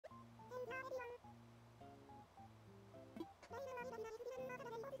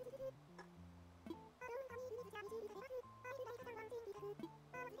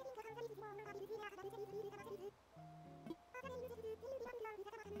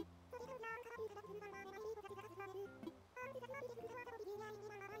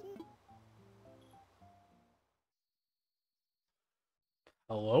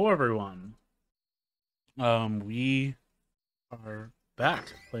Hello, everyone. We are back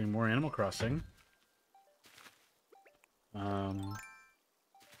playing more Animal Crossing. Um,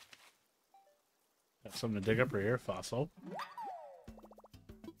 got something to dig up right here, fossil.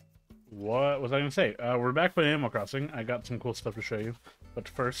 What was I gonna say? We're back playing Animal Crossing. I got some cool stuff to show you, but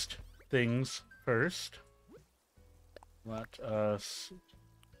first things first. Let us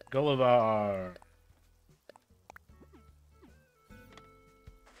Gulliver.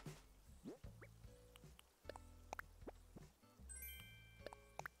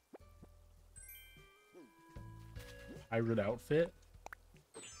 Pirate outfit.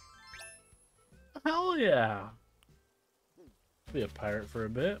 Hell yeah! Be a pirate for a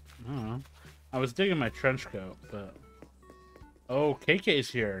bit. I don't know. I was digging my trench coat, but oh,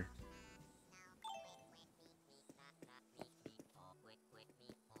 KK's here.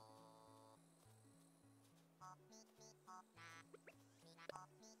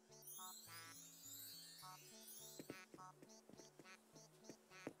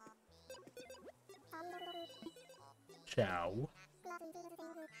 Ciao.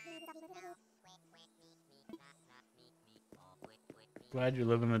 Glad you're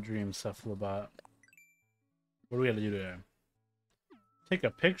living the dream, Cephalobot. What do we gotta do today? Take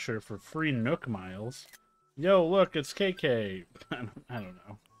a picture for free Nook miles. Yo, look, it's KK. I don't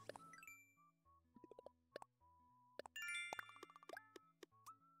know.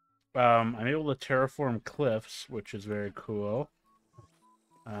 I'm able to terraform cliffs, which is very cool.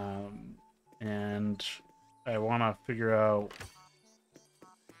 And I want to figure out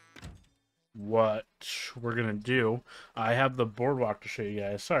what we're gonna do. I have the boardwalk to show you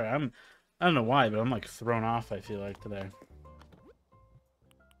guys. Sorry, I don't know why, but I'm like thrown off, I feel like, today.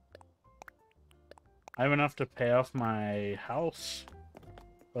 I have enough to pay off my house,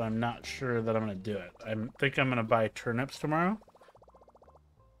 but I'm not sure that I'm gonna do it. I think I'm gonna buy turnips tomorrow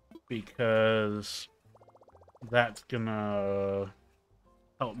because that's gonna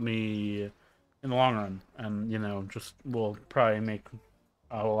help me in the long run, and you know, just will probably make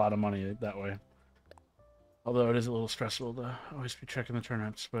a lot of money that way. Although it is a little stressful to always be checking the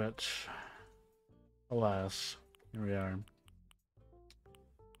turnips, but alas, here we are.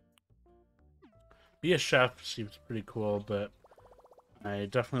 Be a chef seems pretty cool, but I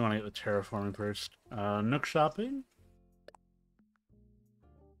definitely want to get the terraforming first. Nook shopping.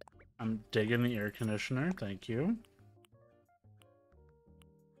 I'm digging the air conditioner, thank you.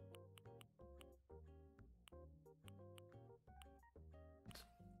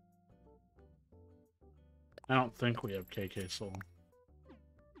 I don't think we have KK Soul.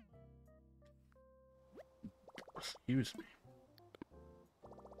 Excuse me.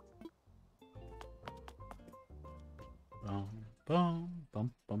 Bum, bum,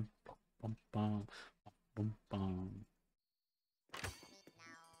 bum, bum, bum, bum, bum, bum.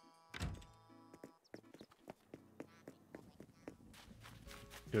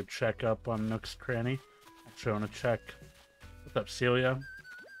 Go check up on Nook's cranny. Actually, I want to check. What's up, Celia?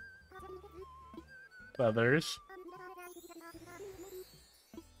 Feathers.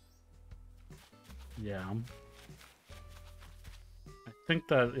 Yeah. I think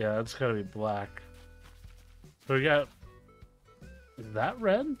that, yeah, that's gotta be black. So we got... Is that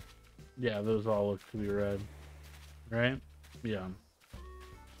red? Yeah, those all look to be red. Right? Yeah.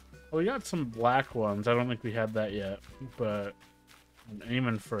 Well, we got some black ones. I don't think we had that yet, but I'm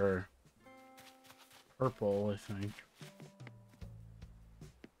aiming for purple, I think.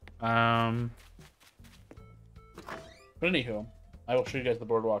 But anywho, I will show you guys the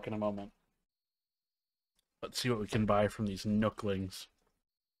boardwalk in a moment. Let's see what we can buy from these Nooklings.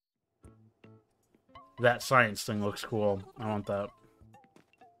 That science thing looks cool. I want that.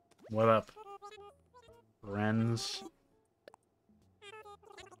 What up? Wrens.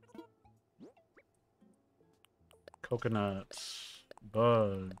 Coconuts.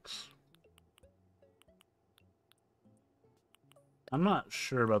 Bugs. I'm not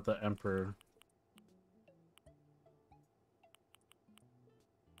sure about the Emperor.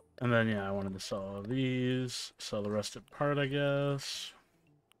 And then, yeah, I wanted to sell all these. Sell the rusted part, I guess.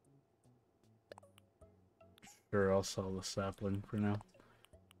 Sure, I'll sell the sapling for now.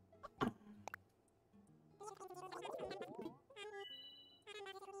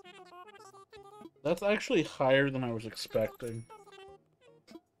 That's actually higher than I was expecting.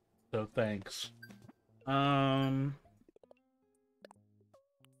 So thanks.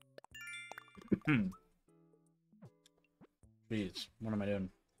 Jeez, what am I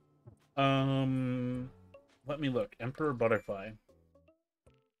doing? Let me look. Emperor Butterfly.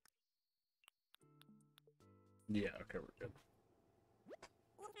 Yeah, okay, we're good.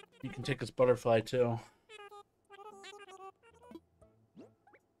 You can take this butterfly too.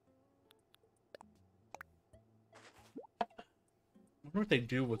 wonder what they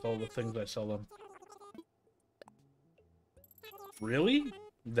do with all the things I sell them. Really?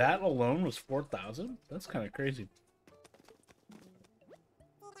 That alone was 4,000? That's kind of crazy.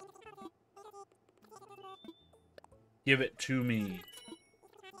 Give it to me.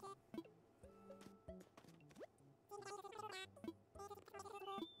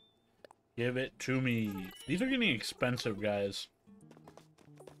 Give it to me. These are getting expensive, guys.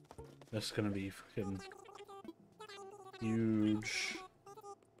 This is gonna be fucking huge.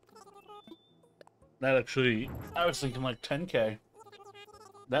 That actually, I was thinking like 10K.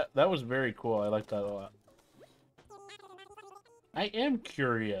 That was very cool. I like that a lot. I am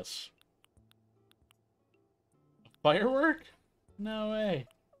curious. Firework? No way.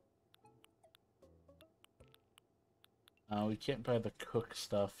 Oh, we can't buy the cook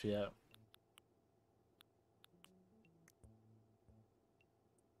stuff yet.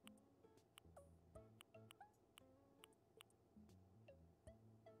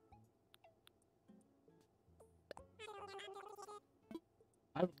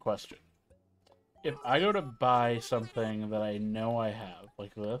 I have a question. If I go to buy something that I know I have,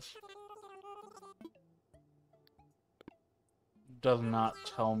 like this, does not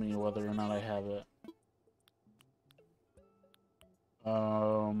tell me whether or not I have it.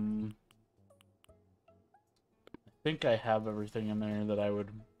 I think I have everything in there that I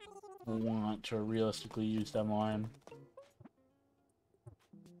would want to realistically use down the line.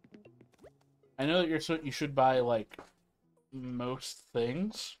 I know that you should buy like most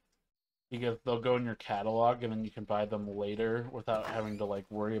things because they'll go in your catalog and then you can buy them later without having to like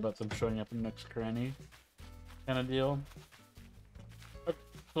worry about them showing up in Nook's Cranny kind of deal. Okay,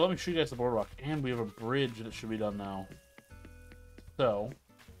 so let me show you guys the boardwalk, and we have a bridge that should be done now. So,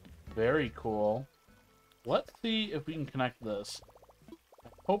 very cool. Let's see if we can connect this. I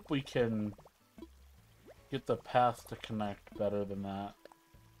hope we can get the path to connect better than that.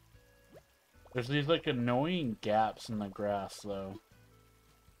 There's these like annoying gaps in the grass though.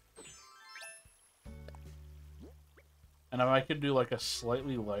 And if I could do like a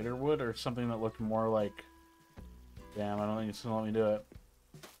slightly lighter wood or something that looked more like... Damn, I don't think it's gonna let me do it.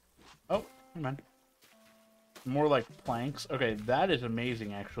 Oh, never mind. More like planks. Okay, that is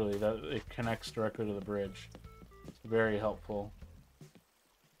amazing actually, that it connects directly to the bridge. It's very helpful.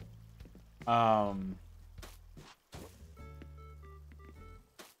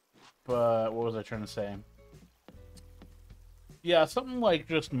 But what was I trying to say? Yeah, something like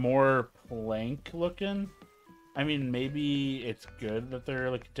just more plank looking. I mean, maybe it's good that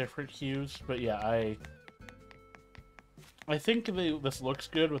they're like different hues, but yeah, I think this looks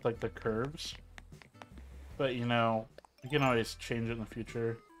good with like the curves. But you know, you can always change it in the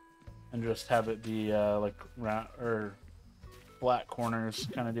future and just have it be like round or flat corners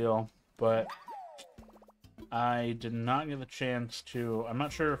kind of deal. But I did not get the chance to. I'm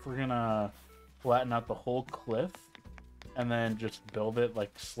not sure if we're gonna flatten out the whole cliff and then just build it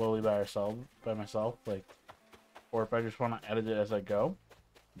like slowly by myself, like, or if I just want to edit it as I go.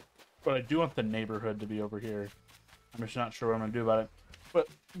 But I do want the neighborhood to be over here. I'm just not sure what I'm gonna do about it. But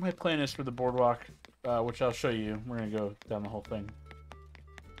my plan is for the boardwalk, which I'll show you. We're gonna go down the whole thing.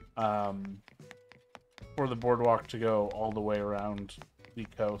 For the boardwalk to go all the way around the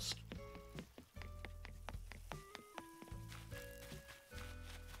coast.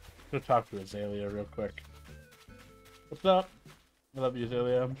 Go talk to Azalea real quick. What's up? I love you,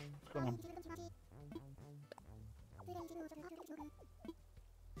 Azalea. Come on.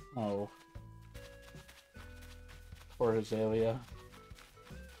 Oh. Poor Azalea.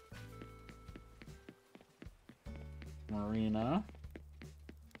 Marina.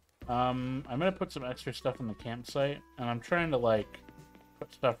 I'm gonna put some extra stuff in the campsite, and I'm trying to like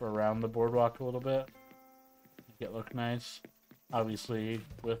put stuff around the boardwalk a little bit, make it look nice. Obviously,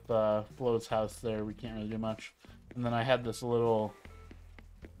 with Flo's house there, we can't really do much. And then I had this little,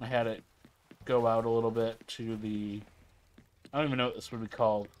 I had it go out a little bit to the, I don't even know what this would be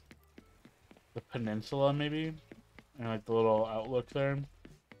called, the peninsula maybe, and like the little outlook there.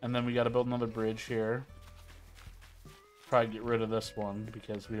 And then we got to build another bridge here. Probably get rid of this one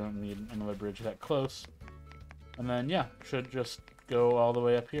because we don't need another bridge that close. And then yeah, should just go all the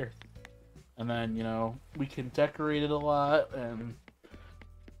way up here. And then, you know, we can decorate it a lot, and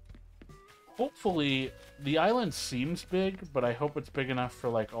hopefully the island seems big, but I hope it's big enough for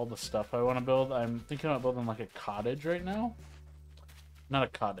like all the stuff I want to build. I'm thinking about building like a cottage right now. Not a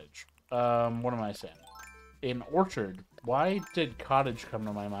cottage. What am I saying? An orchard. Why did cottage come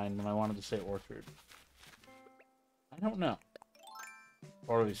to my mind when I wanted to say orchard? I don't know.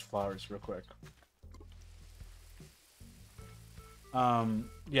 Order these flowers real quick.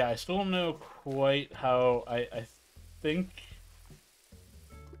 Yeah, I still don't know quite how. I think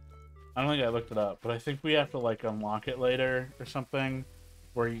I don't think I looked it up, but I think we have to like unlock it later or something,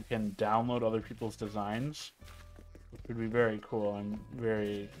 where you can download other people's designs, which would be very cool. I'm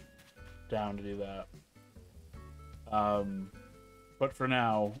very down to do that. But for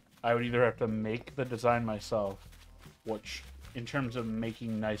now, I would either have to make the design myself, which, in terms of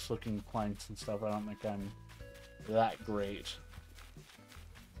making nice looking planks and stuff, I don't think I'm that great.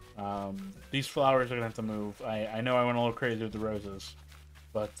 These flowers are gonna have to move. I know I went a little crazy with the roses,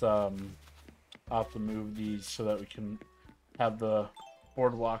 but I'll have to move these so that we can have the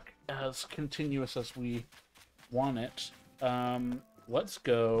boardwalk as continuous as we want it. Let's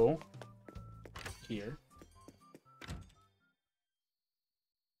go here.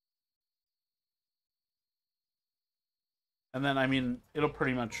 And then, I mean, it'll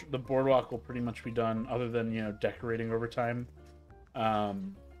pretty much, the boardwalk will pretty much be done, other than, you know, decorating over time.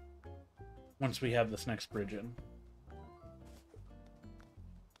 Once we have this next bridge in.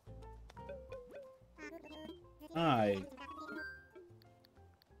 Hi.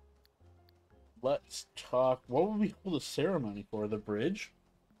 Let's talk. What would we hold a ceremony for? The bridge?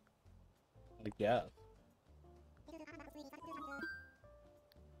 I guess.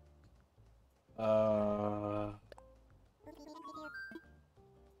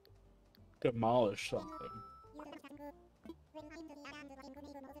 Demolish something.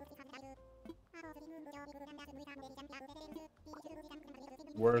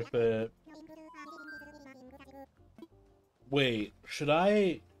 Worth it. Wait, should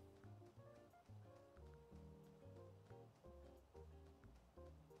I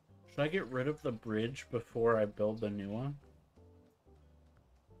get rid of the bridge before I build the new one?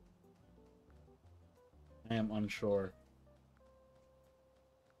 I am unsure.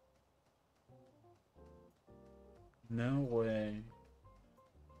 No way.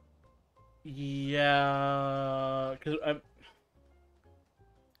 Yeah, because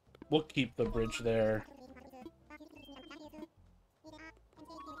we'll keep the bridge there.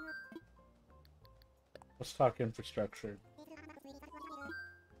 Let's talk infrastructure.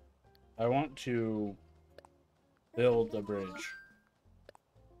 I want to build a bridge.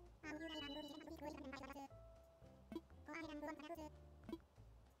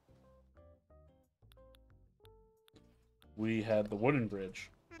 We had the wooden bridge.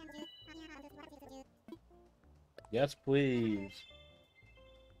 Yes, please.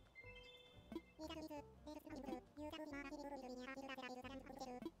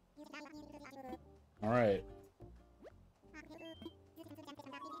 All right.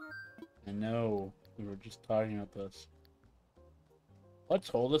 I know. We were just talking about this. Let's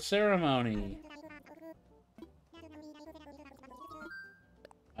hold a ceremony.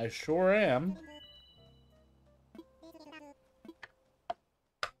 I sure am.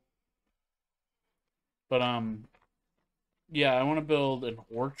 But, yeah, I want to build an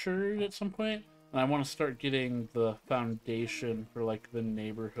orchard at some point, and I want to start getting the foundation for, like, the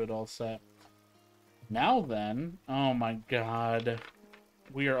neighborhood all set. Now then, oh my god.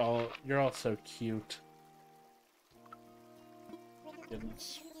 You're all so cute.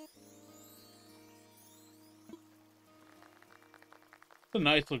 Goodness. It's a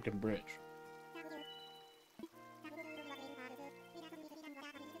nice looking bridge.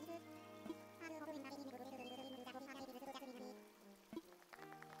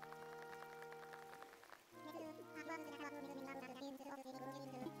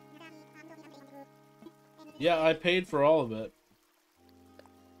 Yeah, I paid for all of it.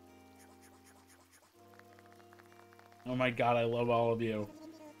 Oh my god, I love all of you.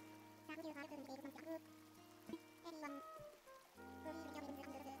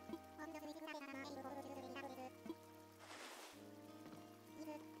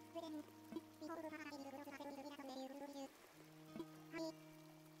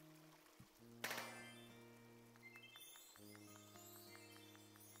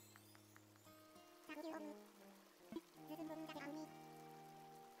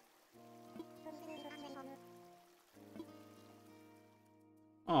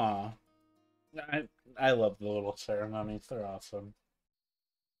 Aw. I love the little ceremonies. They're awesome.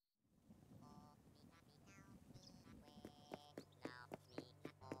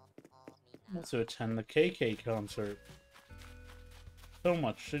 Also attend the KK concert. So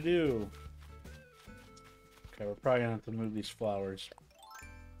much to do. Okay, we're probably gonna have to move these flowers.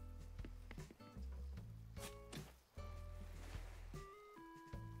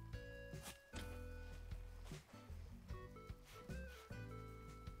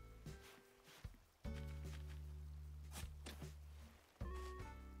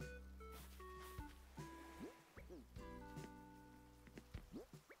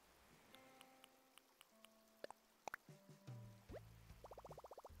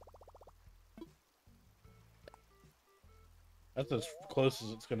 That's as close as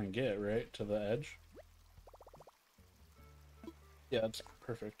it's gonna get, right? To the edge. Yeah, that's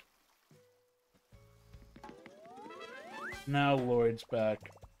perfect. Now Lloyd's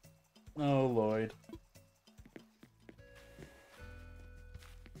back. Oh, Lloyd.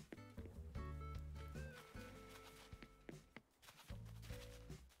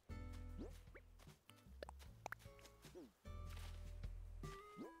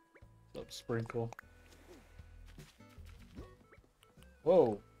 What's up, Sprinkle?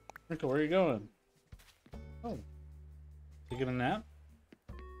 Whoa. Sprinkle, where are you going? Oh. Taking a nap?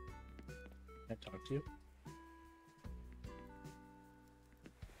 Can I talk to you?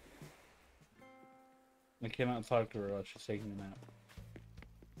 I cannot talk to her while she's taking a nap.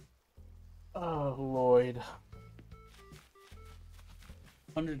 Oh, Lloyd.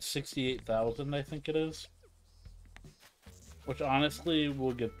 168,000, I think it is. Which, honestly,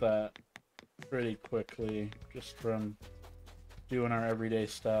 we'll get that pretty quickly, just from doing our everyday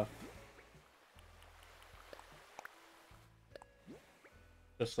stuff.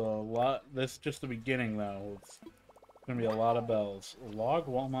 Just a lot. This is just the beginning, though. It's gonna be a lot of bells. Log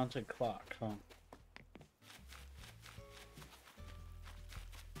wall-mounted clock, huh?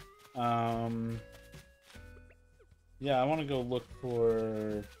 Yeah, I want to go look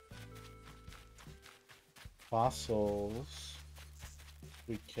for fossils. If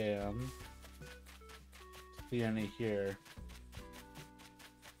we can. See any here.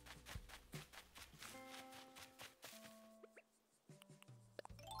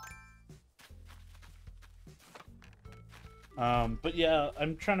 But yeah,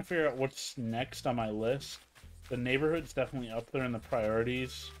 I'm trying to figure out what's next on my list. The neighborhood's definitely up there in the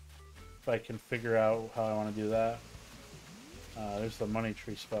priorities. If I can figure out how I want to do that. There's the money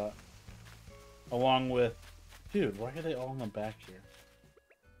tree spot. Along with... Dude, why are they all in the back here?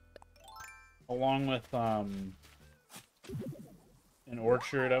 Along with, an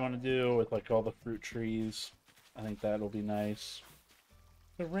orchard I want to do with, like, all the fruit trees. I think that'll be nice.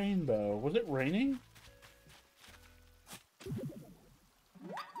 The rainbow. Was it raining?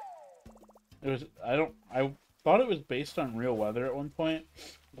 It was... I thought it was based on real weather at one point.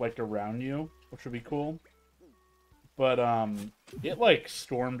 Like, around you, which would be cool. But, it, like,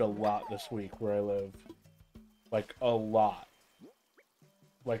 stormed a lot this week where I live. Like, a lot.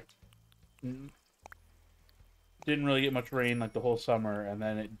 Like, didn't really get much rain, like, the whole summer, and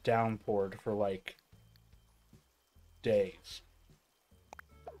then it downpoured for, like, days.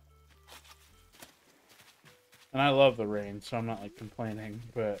 And I love the rain, so I'm not, like, complaining,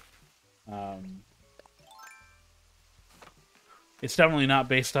 but, it's definitely not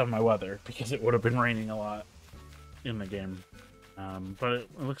based on my weather, because it would have been raining a lot in the game. But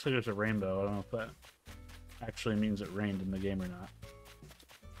it looks like there's a rainbow. I don't know if that actually means it rained in the game or not.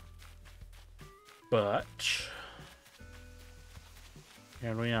 But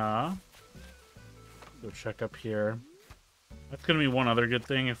here we are. Go check up here. That's gonna be one other good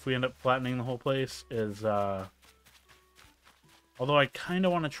thing if we end up flattening the whole place is although I kind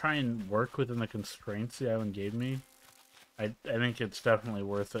of want to try and work within the constraints the island gave me, I think it's definitely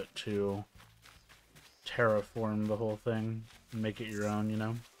worth it to terraform the whole thing and make it your own, you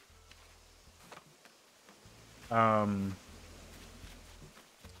know?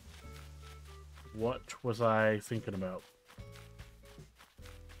 What was I thinking about?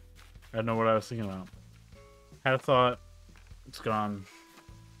 I don't know what I was thinking about. Had a thought. It's gone.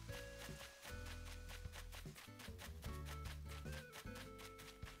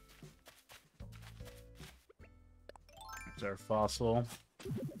 There's our fossil.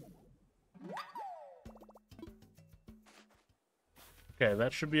 Okay,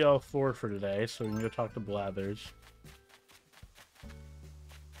 that should be all four for today, so we can go talk to Blathers.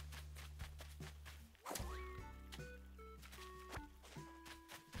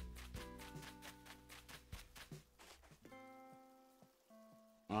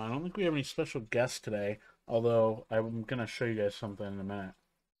 I don't think we have any special guests today, although I'm going to show you guys something in a minute.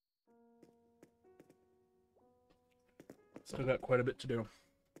 Still got quite a bit to do.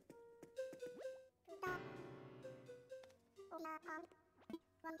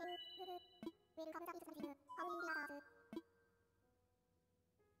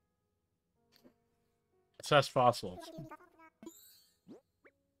 Assess fossils.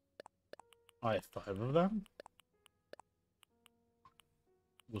 I have 5 of them?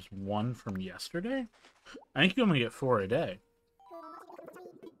 Was 1 from yesterday? I think you only get 4 a day.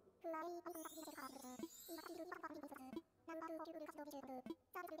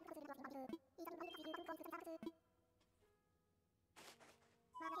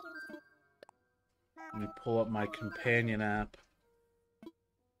 Let me pull up my companion app.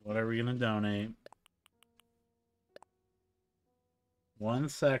 Whatever you're gonna donate. 1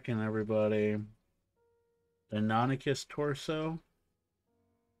 second, everybody. Deinonychus torso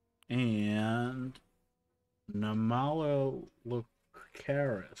and Namalo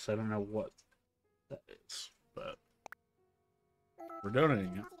Lucaris. I don't know what that is, but we're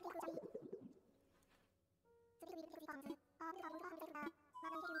donating it.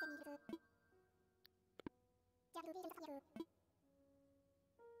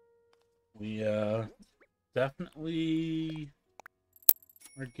 We definitely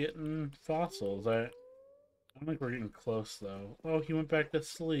are getting fossils. I don't think we're getting close though. Oh, he went back to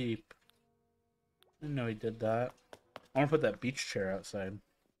sleep. I didn't know he did that. I want to put that beach chair outside.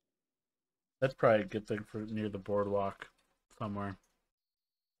 That's probably a good thing for near the boardwalk somewhere.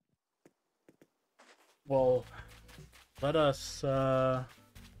 Well, let us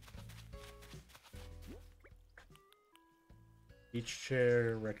beach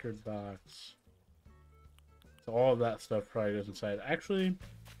chair, record box. So all of that stuff probably goes inside. Actually,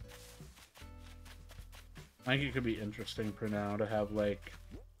 I think it could be interesting for now to have like,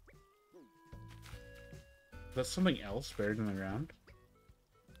 that's something else buried in the ground.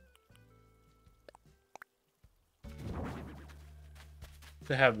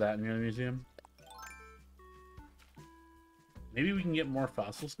 To have that near the museum. Maybe we can get more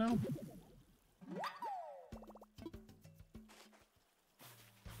fossils now?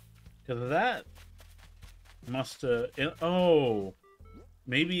 Because that must have... Oh!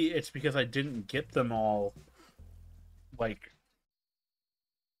 Maybe it's because I didn't get them all, like,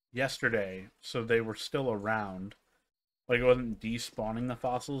 yesterday, so they were still around. Like, it wasn't despawning the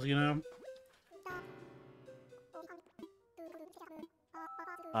fossils, you know?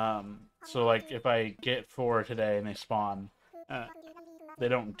 So, like, if I get 4 today and they spawn, they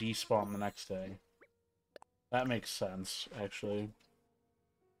don't despawn the next day. That makes sense, actually.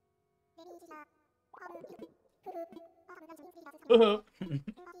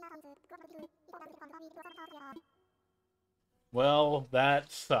 Well, that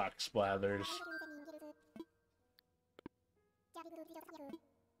sucks, Blathers.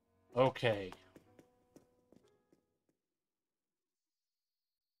 Okay.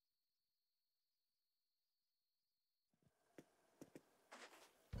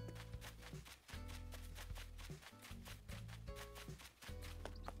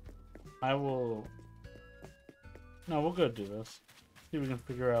 I will... No, we'll go do this. See if we can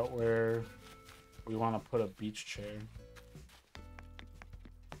figure out where we want to put a beach chair.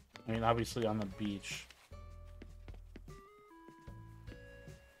 I mean, obviously on the beach.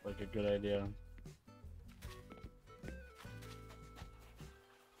 Like a good idea.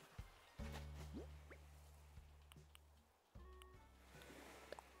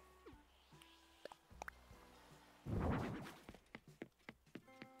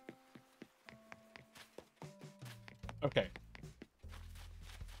 Okay.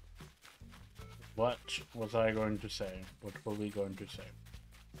 What was I going to say? What were we going to say?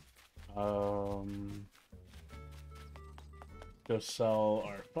 Go sell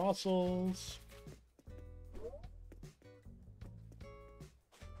our fossils.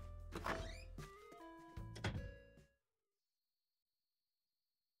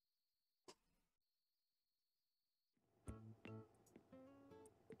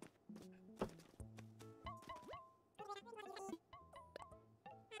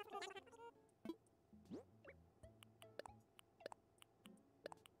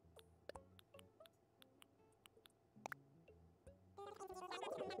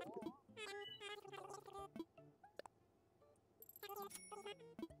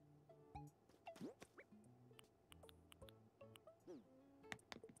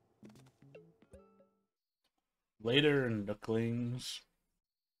 Later, Nooklings,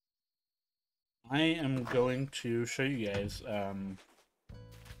 I am going to show you guys,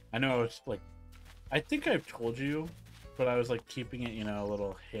 I know it's like, I think I've told you, but I was like keeping it, you know, a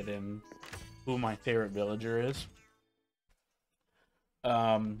little hidden who my favorite villager is. But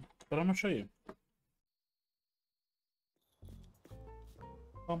I'm gonna show you.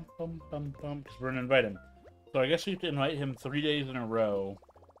 Because we're gonna invite him. So I guess we have to invite him 3 days in a row.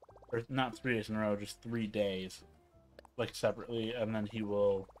 Or not 3 days in a row, just 3 days. Like separately, and then he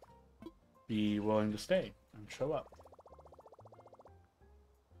will be willing to stay and show up.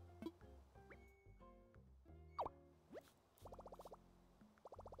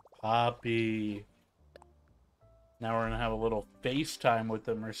 Poppy. Now we're gonna have a little FaceTime with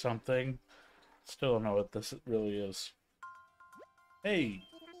him or something. Still don't know what this really is. Hey!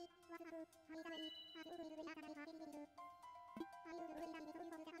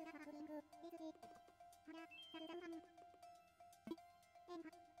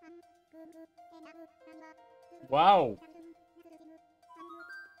 Wow!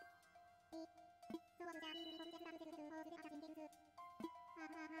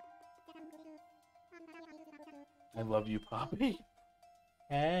 I love you, Poppy.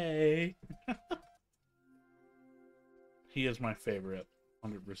 Hey. He is my favorite,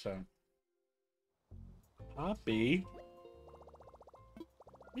 100%. Poppy.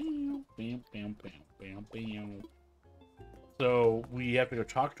 So we have to go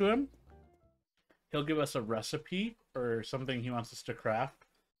talk to him. He'll give us a recipe or something he wants us to craft.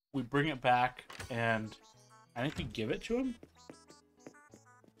 We bring it back, and I think we give it to him.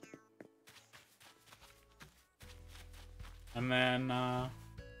 And then I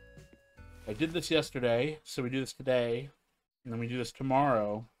did this yesterday, so we do this today, and then we do this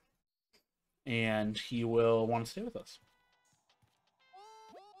tomorrow, and he will want to stay with us.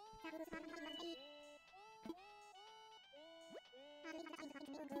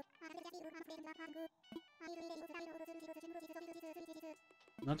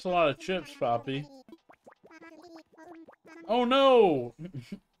 That's a lot of chips, Poppy. Oh no!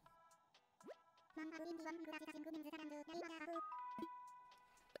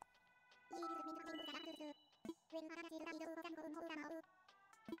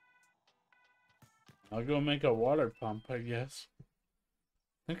 I'll go make a water pump, I guess.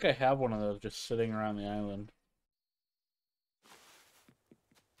 I think I have one of those just sitting around the island.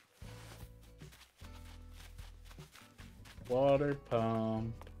 Water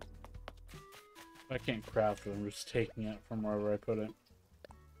pump. I can't craft it, I'm just taking it from wherever I put it.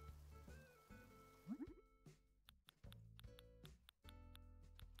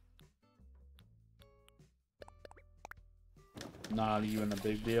 Not even a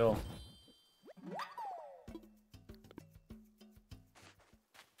big deal.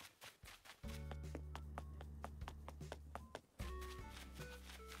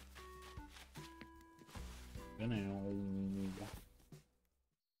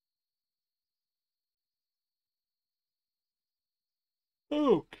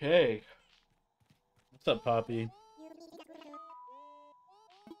 Okay. What's up, Poppy?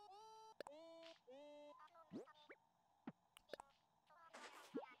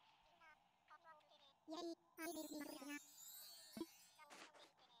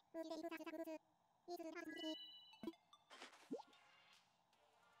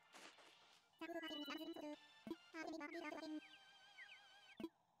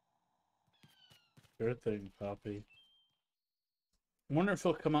 Sure thing, Poppy. I wonder if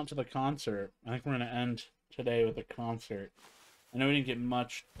he'll come out to the concert. I think we're going to end today with a concert. I know we didn't get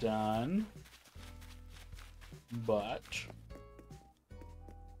much done, but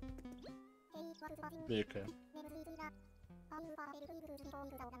be okay.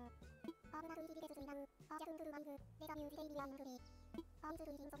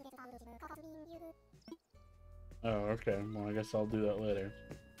 Oh, okay. Well, I guess I'll do that later.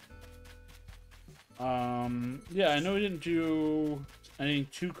 Yeah, I know we didn't do anything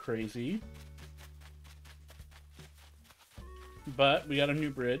too crazy, but we got a new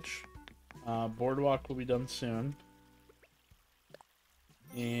bridge. Boardwalk will be done soon.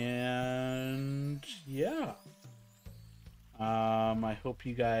 And yeah. I hope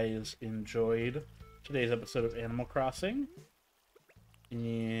you guys enjoyed today's episode of Animal Crossing.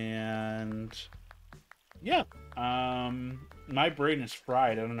 And yeah, my brain is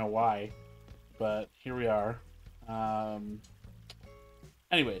fried. I don't know why, but here we are.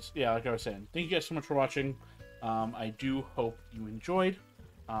 Anyways, yeah, like I was saying, thank you guys so much for watching. I do hope you enjoyed.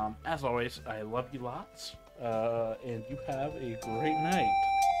 As always, I love you lots, and you have a great night.